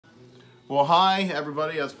Well, hi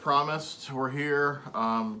everybody. As promised, we're here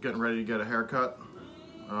getting ready to get a haircut.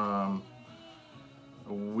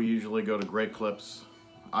 We usually go to Great Clips.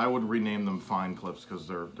 I would rename them Fine Clips because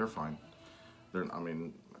they're fine. I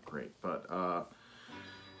mean, great. But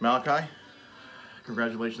Malachi,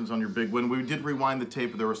 congratulations on your big win. We did rewind the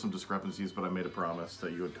tape. There were some discrepancies, but I made a promise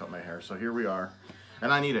that you would cut my hair. So here we are,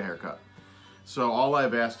 and I need a haircut. So all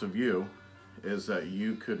I've asked of you is that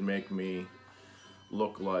you could make me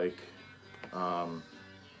look like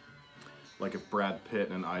if Brad Pitt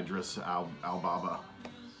and Idris Elba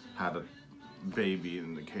had a baby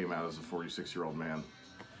and it came out as a 46-year-old man.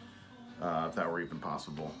 If that were even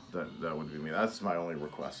possible, that would be me. That's my only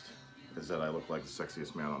request, is that I look like the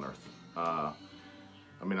sexiest man on earth. I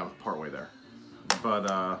mean, I'm partway there. But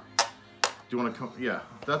do you want to come? Yeah,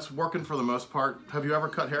 that's working for the most part. Have you ever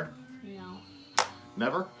cut hair? No.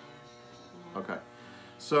 Never? No. Okay.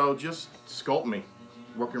 So just sculpt me.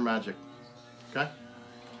 Work your magic. Okay?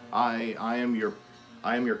 I am your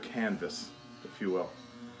canvas, if you will.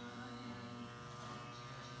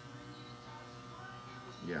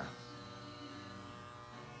 Yeah.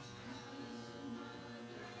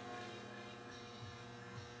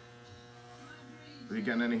 Are you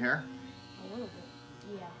getting any hair? A little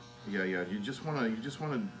bit. Yeah. Yeah. You just wanna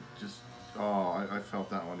oh, I felt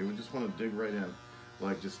that one. You just wanna dig right in.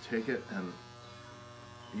 Like, just take it and,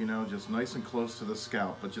 you know, just nice and close to the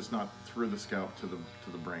scalp, but just not through the scalp to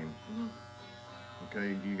the brain. Mm-hmm.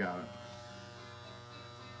 Okay, you got it.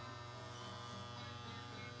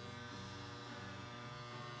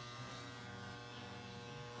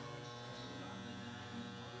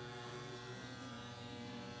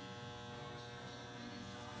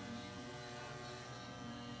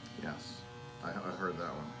 Yes, I heard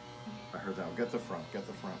that one. I heard that one. Get the front. Get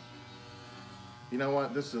the front. You know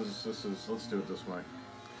what? This is. Let's do it this way.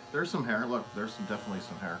 There's some hair. Look, there's definitely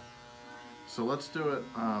some hair. So let's do it.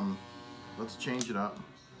 Let's change it up,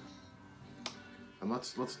 and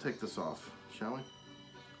let's take this off, shall we?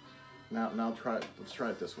 Now try it. Let's try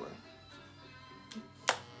it this way.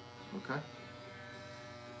 Okay.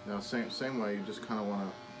 Now same way. You just kind of want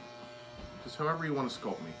to, just however you want to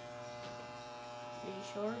sculpt me. Are you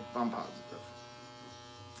sure? I'm positive.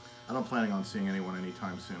 I'm not planning on seeing anyone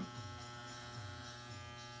anytime soon.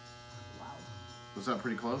 Wow. Was that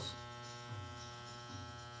pretty close?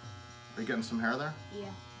 Are you getting some hair there? Yeah.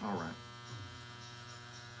 All right.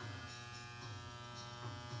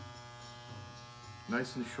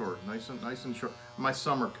 Nice and short, nice and short. My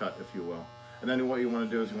summer cut, if you will. And then what you want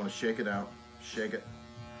to do is you want to shake it out, shake it.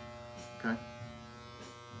 Okay.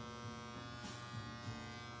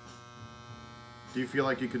 Do you feel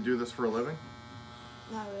like you could do this for a living?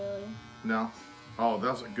 Not really. No. Oh,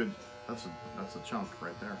 that's a good. That's a chunk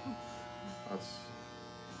right there. That's.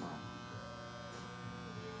 Wow.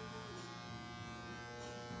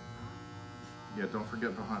 Yeah, don't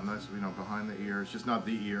forget behind behind the ear. It's just not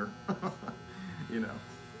the ear. You know.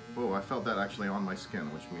 Oh, I felt that actually on my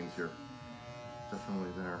skin, which means you're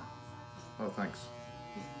definitely there. Oh, thanks.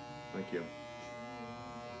 Thank you.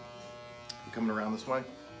 You coming around this way?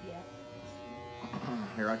 Yeah.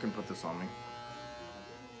 Here, I can put this on me.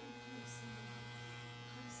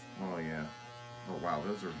 Oh yeah. Oh wow,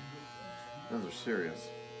 those are serious.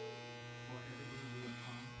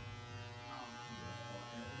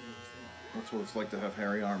 That's what it's like to have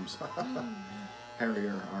hairy arms.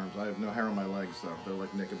 Hairier arms. I have no hair on my legs though. They're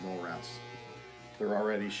like naked mole rats. They're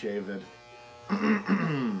already shaved.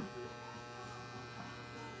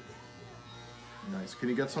 Nice. Can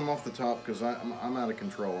you get some off the top? Because I'm out of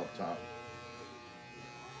control up top.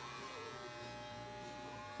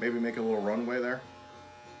 Maybe make a little runway there.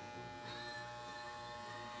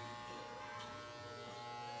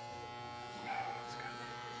 That's good.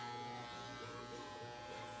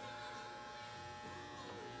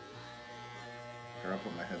 Here, I'll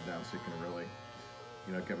put my head down so you can really,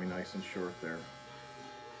 you know, get me nice and short there.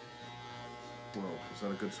 Whoa, is that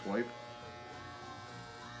a good swipe?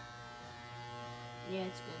 Yeah,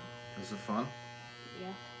 it's good. Is it fun?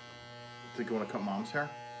 Yeah. Think you want to cut Mom's hair?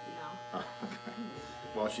 No. Oh, okay.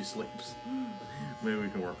 While she sleeps. Maybe we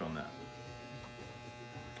can work on that.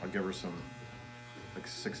 I'll give her some, like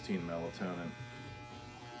 16 melatonin.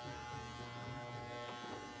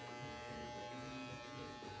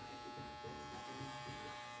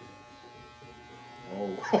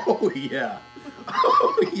 Oh yeah.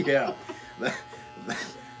 Oh yeah.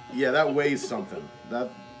 Yeah, that weighs something.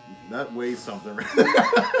 That weighs something.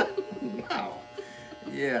 Wow.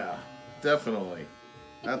 Yeah, definitely.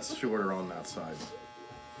 That's shorter on that side.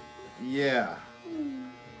 Yeah.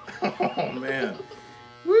 Oh man.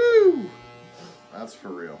 Woo! That's for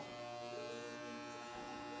real.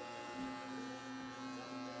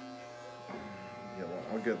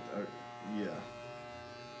 I'll get, yeah.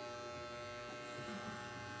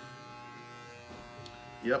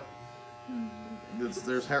 Yep.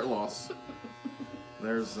 There's hair loss.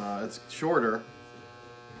 There's, it's shorter.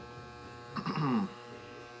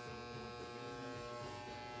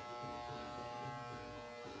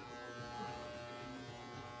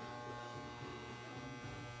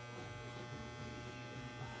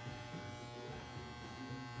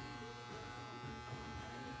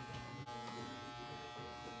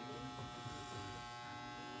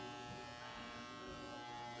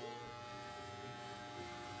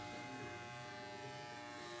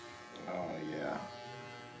 Oh, yeah.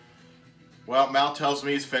 Well, Mal tells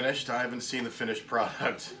me he's finished. I haven't seen the finished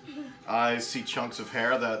product. I see chunks of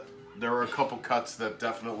hair that there were a couple cuts that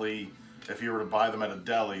definitely, if you were to buy them at a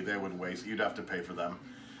deli, they would waste. You'd have to pay for them.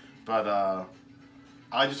 But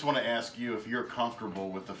I just want to ask you if you're comfortable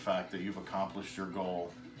with the fact that you've accomplished your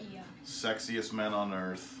goal. Yeah. Sexiest men on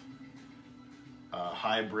earth.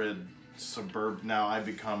 Hybrid, suburb. Now I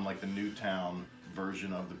become like the Newtown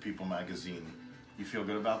version of the People magazine. You feel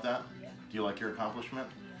good about that? Yeah. Do you like your accomplishment?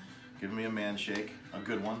 Yeah. Give me a man shake, a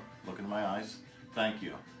good one. Look into my eyes. Thank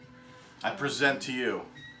you. I present to you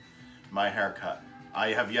my haircut. I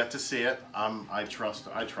have yet to see it. I trust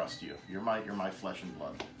you. You're my flesh and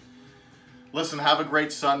blood. Listen, have a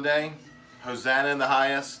great Sunday. Hosanna in the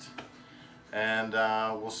highest, and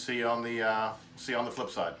we'll see you on the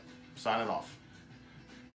flip side. Signing off.